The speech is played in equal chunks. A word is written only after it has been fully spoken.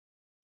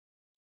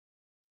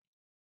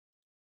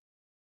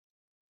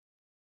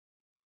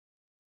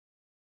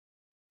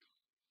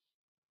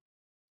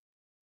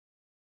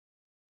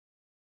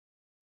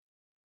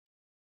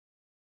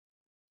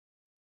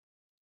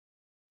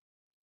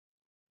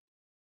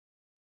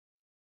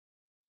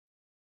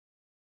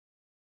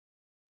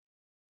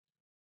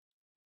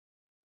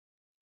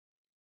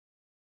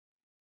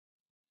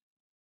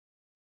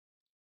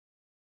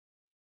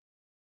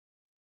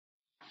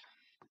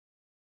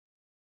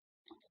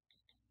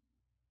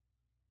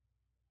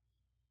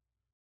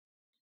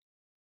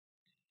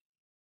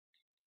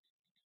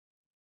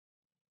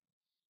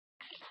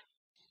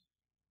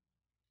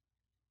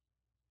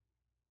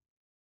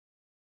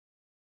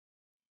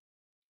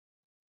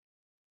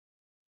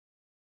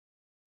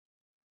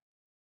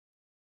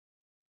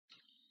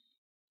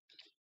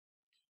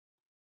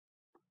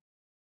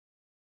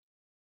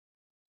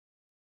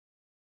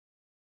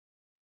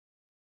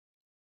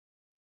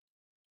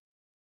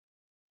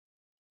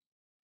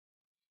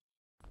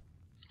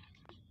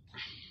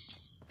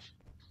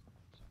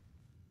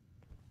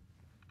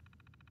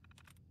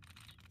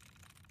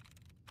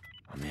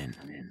I'm in.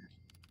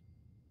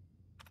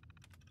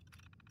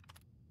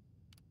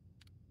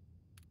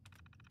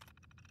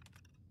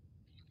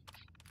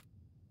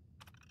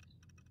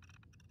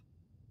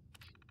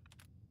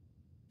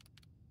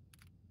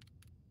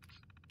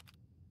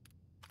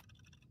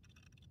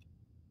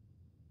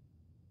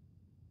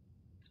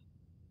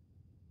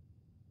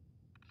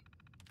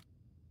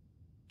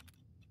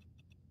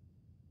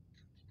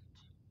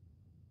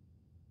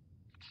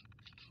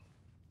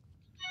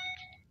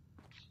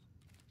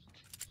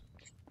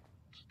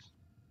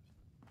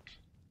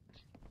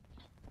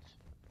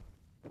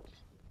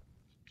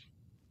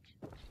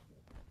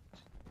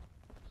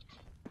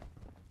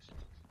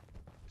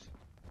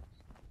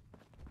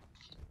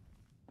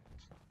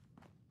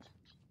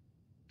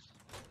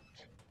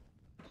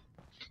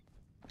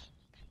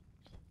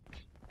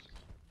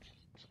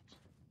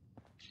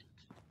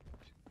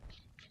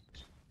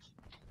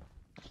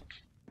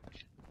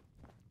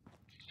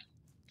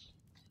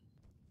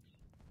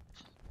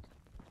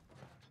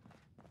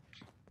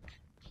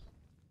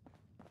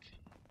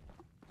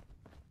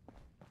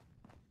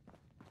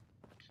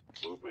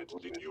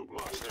 Movement you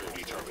must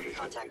determine.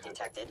 Contact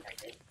detected.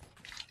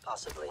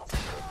 Possibly.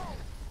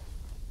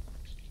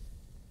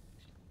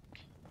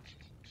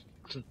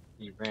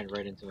 He ran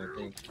right into a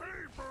thing.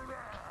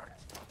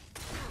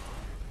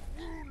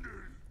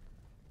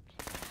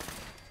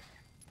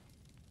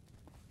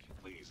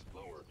 Please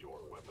lower your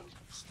weapon.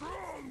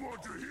 Strong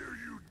want to hear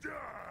you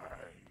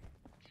die!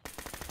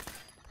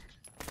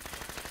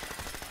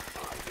 I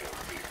am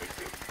the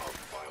victim of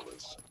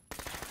violence.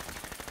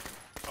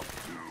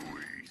 Too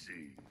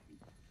easy.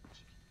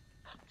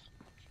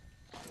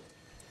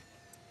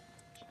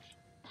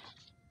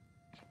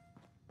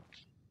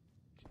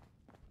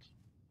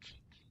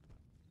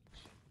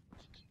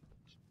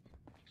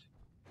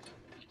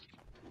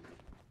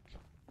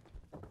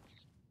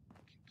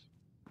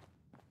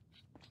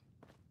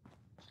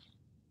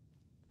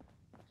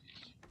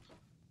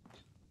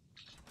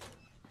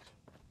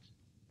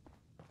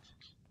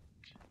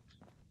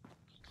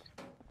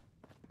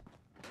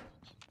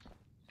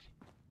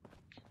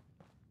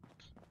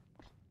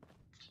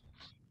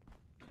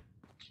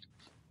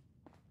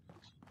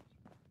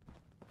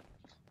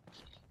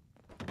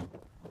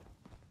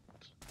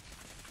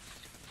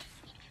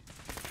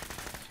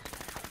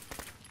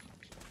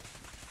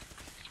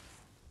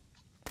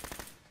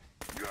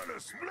 Gonna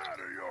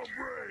splatter your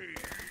brains!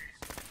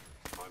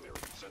 Primary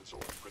sensor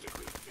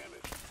critically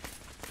damaged.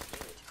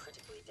 Unit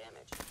critically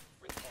damaged.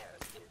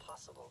 Repairs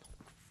impossible.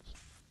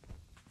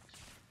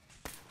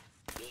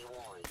 Be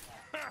warned.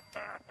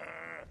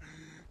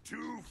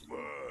 Too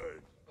fun!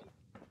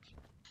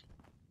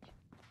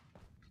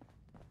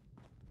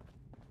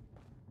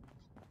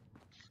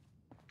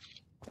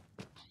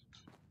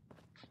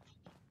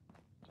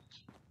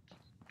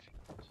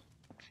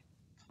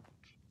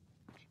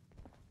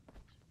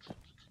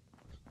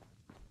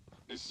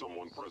 Is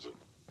someone present?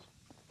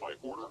 By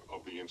order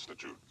of the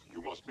Institute, you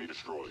must be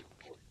destroyed.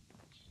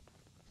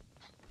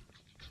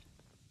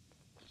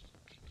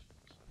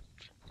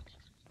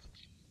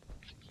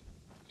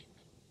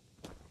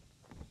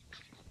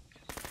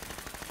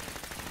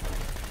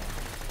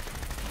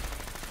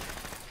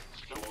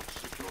 Hello,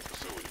 secure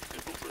facility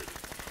infiltrated.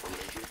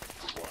 Termination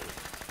required.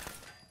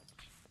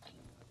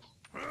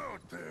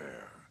 Out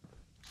there!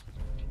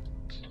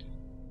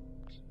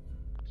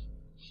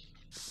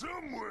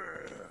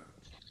 Somewhere!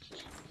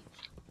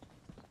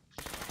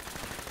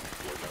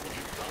 Your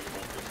damaging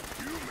valuable.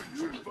 Humans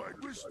should fight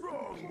with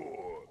strong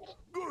more!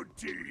 Good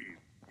team!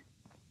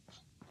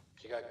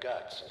 You got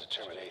guts and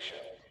determination.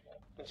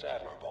 It's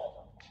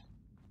admirable.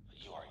 But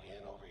you are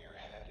in over your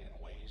head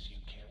in ways you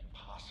can't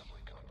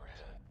possibly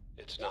comprehend.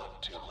 It's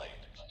not too late.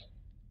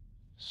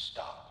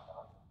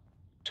 Stop.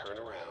 Turn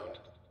around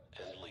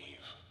and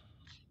leave.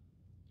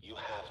 You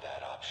have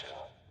that option.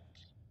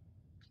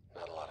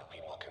 Not a lot of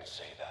people can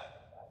say that.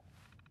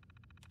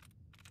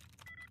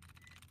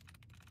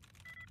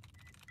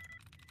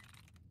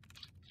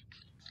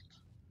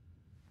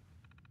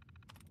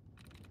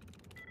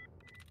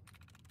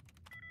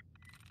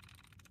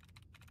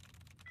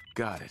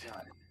 Got it.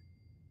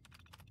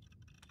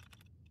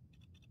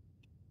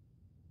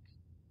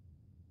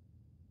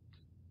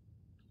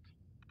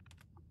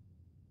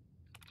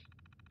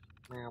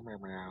 Meow meow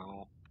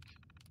meow.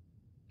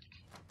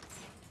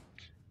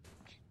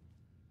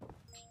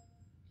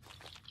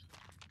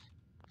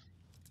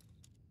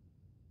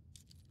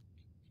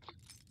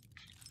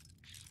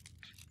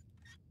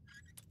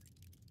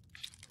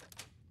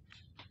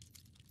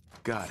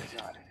 Got it.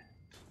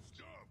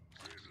 Stop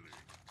fiddling!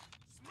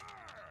 Smash!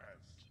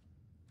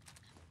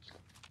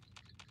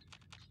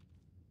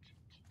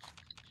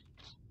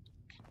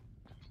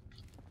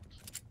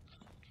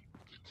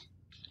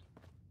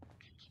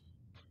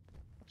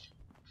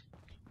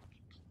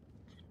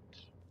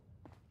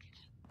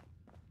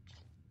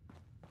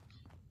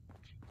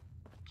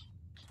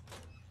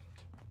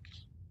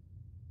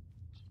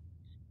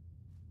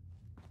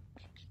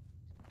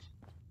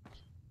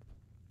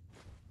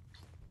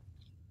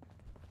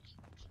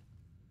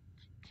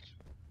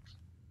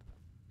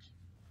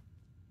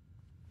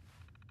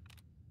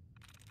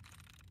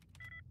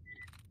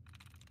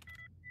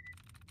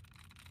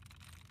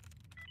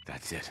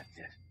 That's it.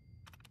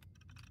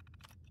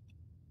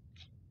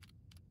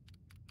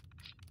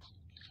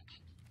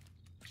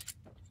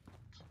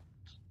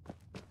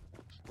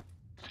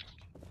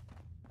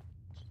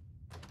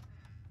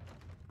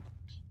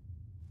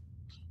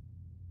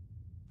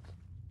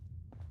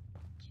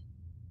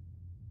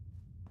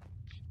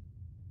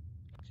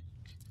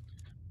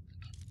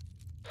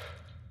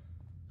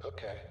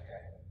 Okay,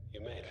 you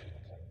made it.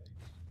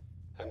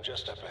 I'm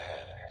just up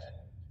ahead.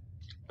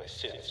 My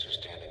synths are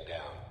standing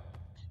down.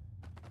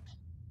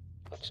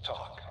 Let's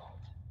talk.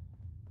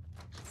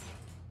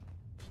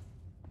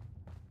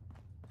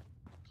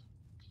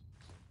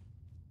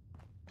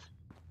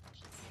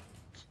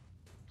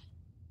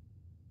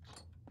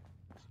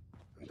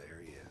 And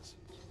there he is.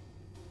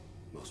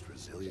 Most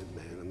resilient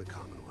man in the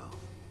Commonwealth.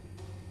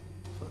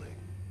 Funny.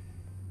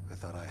 I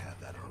thought I had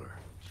that honor.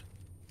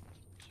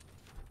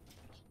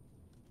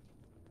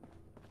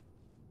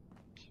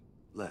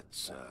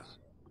 Let's,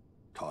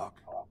 talk.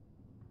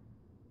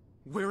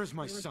 Where is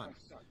my son?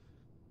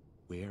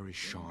 Where is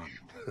Sean?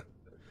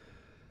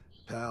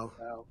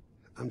 Pal,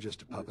 I'm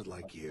just a puppet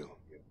like you.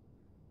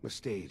 My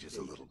stage is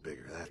a little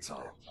bigger, that's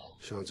all.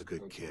 Sean's a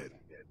good kid.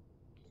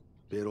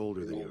 Bit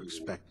older than you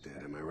expected,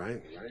 am I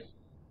right?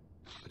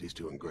 But he's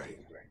doing great.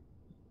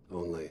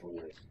 Only,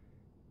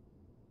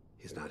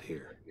 he's not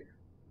here.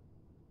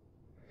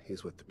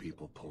 He's with the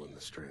people pulling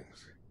the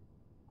strings.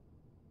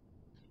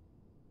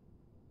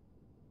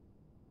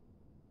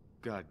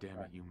 God damn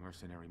it, you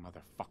mercenary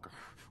motherfucker.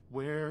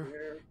 Where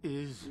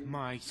is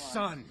my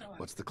son?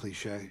 What's the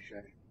cliche?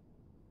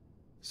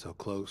 So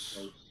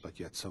close, but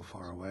yet so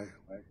far away?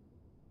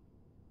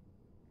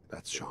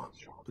 That's Sean.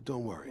 But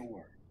don't worry.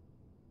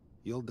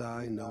 You'll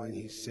die knowing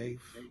he's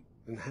safe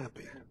and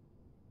happy.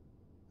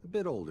 A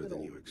bit older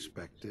than you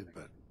expected,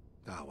 but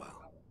ah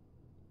well.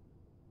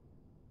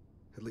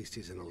 At least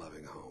he's in a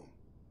loving home.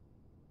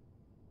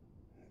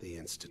 The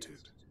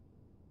Institute.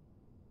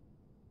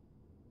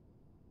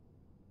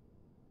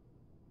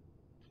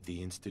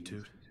 The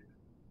Institute?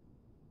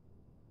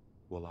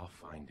 Well, I'll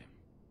find him.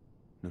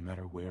 No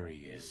matter where he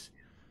is.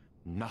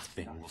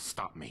 Nothing will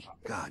stop me.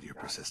 God, you're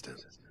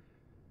persistent.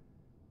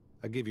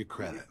 I give you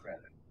credit.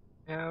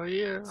 Hell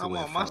yeah, It's I the way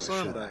a want my father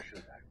son should back.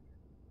 act.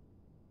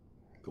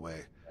 The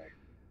way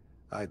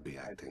I'd be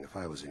acting if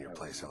I was in your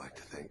place, I like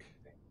to think.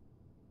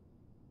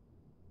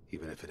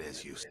 Even if it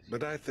is useless.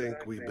 But I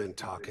think we've been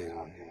talking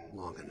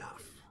long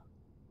enough.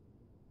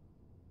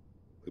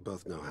 We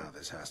both know how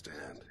this has to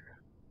end.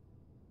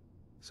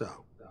 So,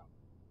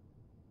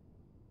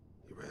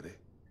 you ready?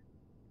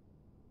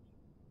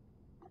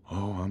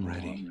 Oh, I'm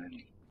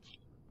ready.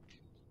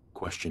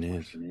 Question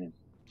is,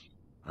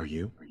 are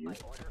you? By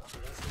order of the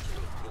Institute,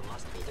 you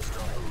must be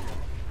destroyed.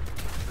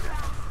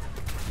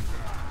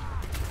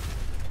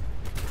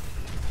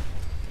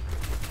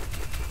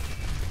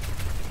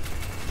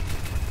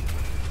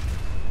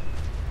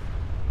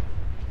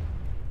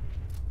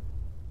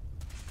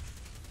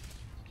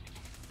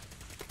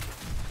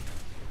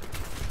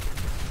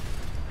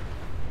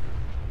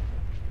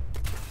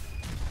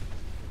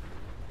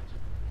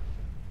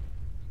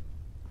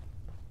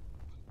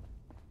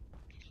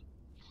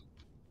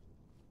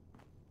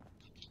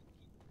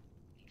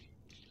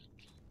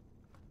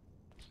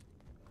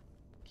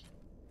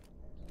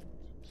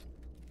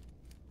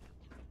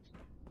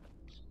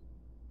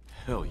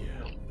 Hell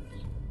yeah.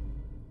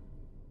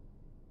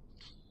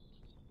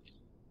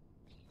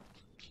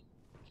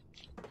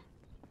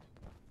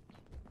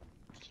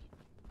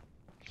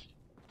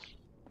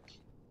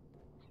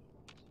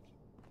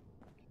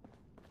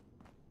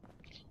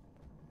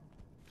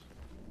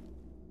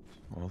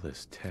 All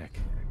this tech.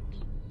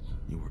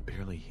 You were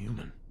barely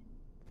human.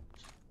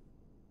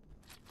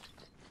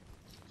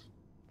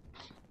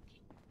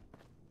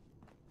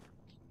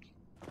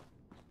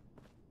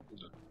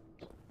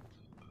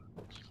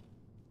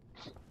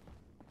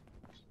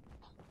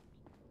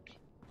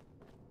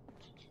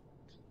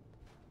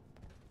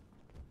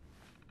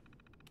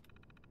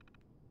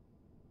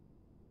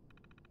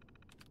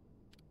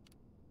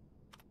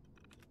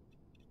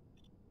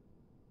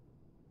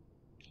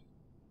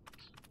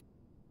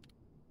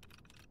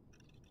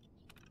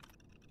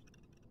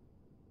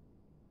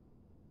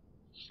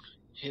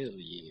 Hell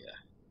yeah.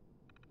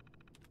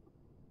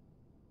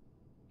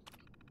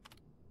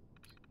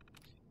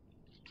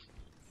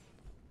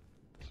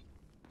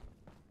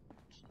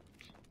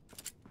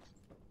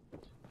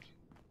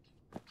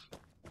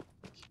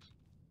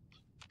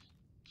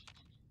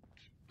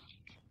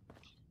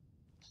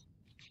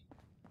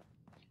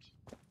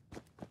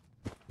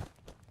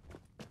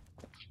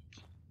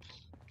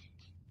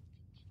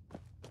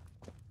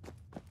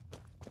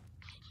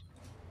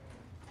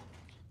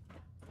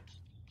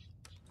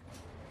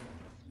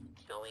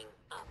 Going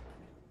up.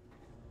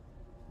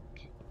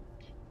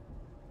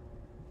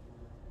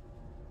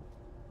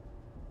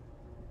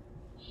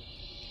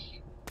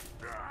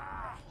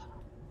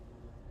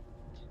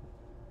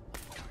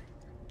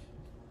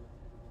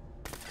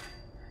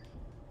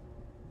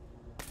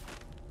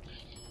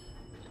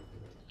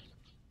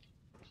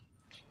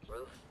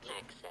 Roof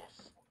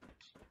access.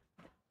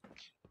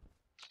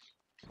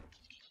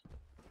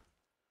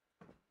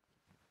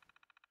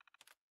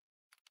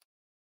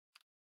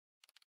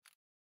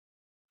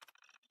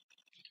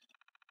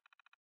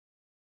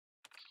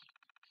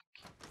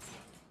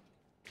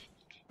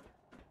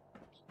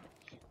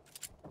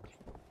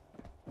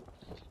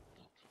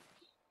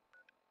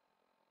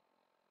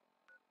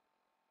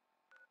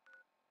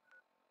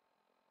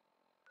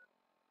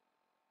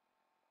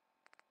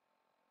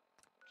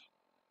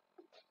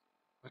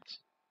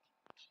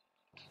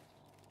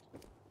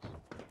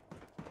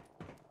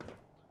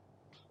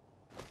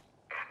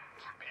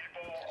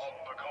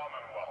 the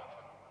Commonwealth.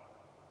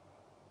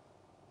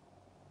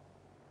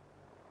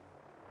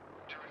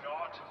 Do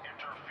not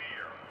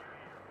interfere.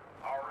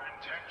 Our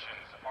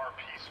intentions are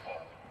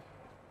peaceful.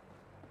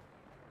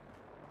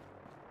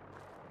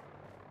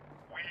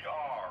 We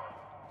are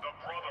the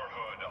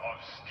Brotherhood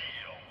of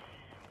Steel.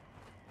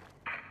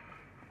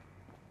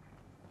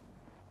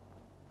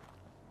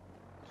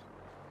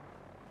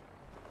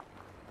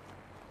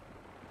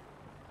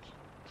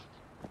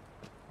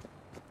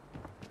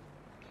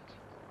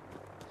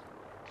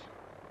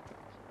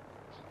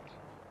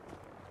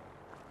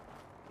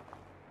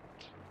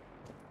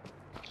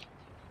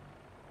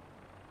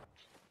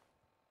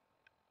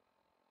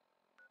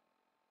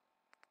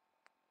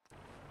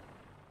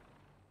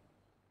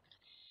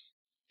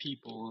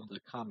 People of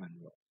the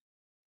Commonwealth.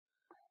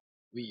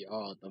 We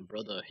are the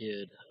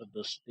Brotherhood of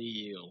the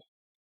Steel.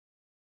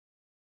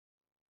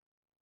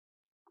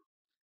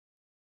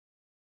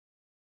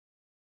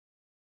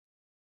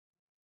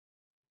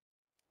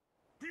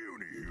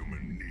 Puny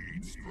human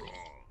needs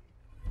strong.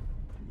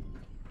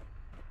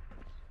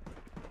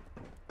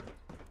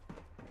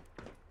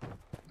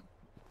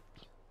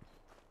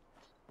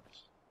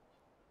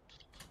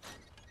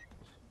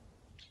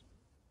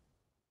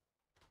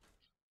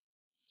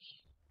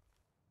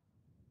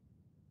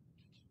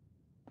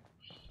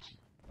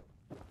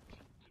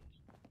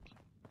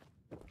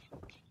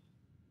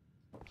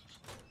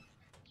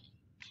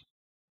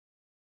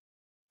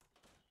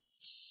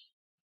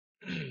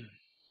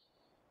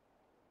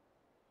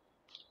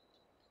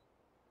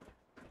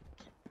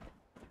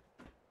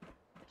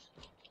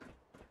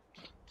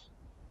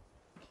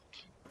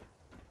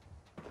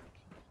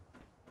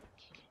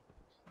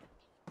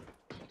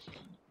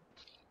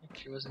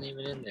 She wasn't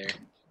even in there.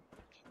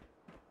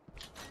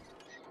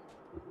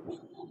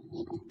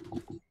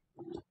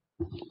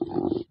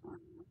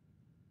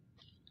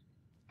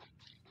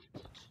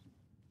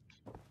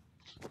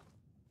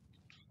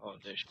 Oh,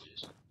 there she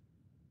is.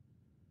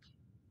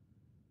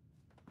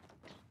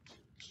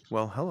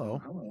 Well,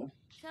 hello.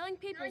 Selling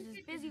papers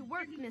is busy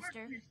work,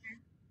 mister.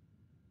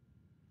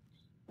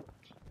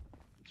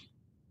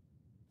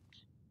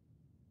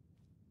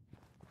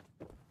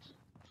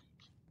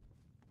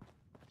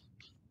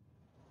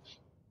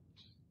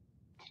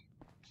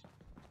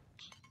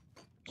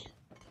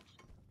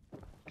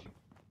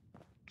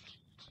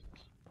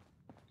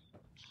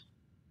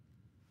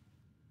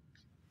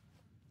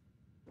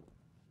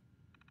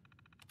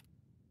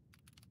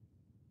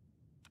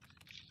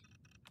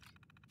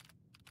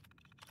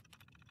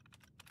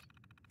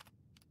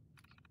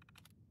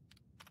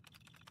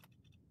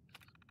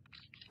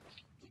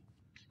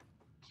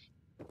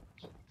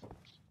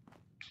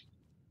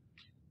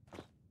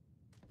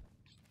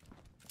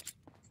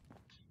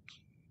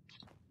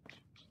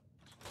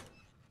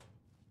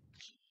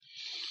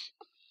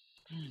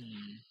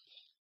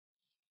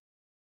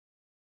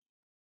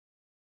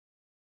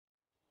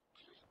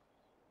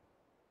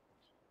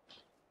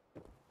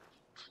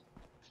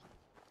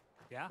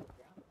 Yeah?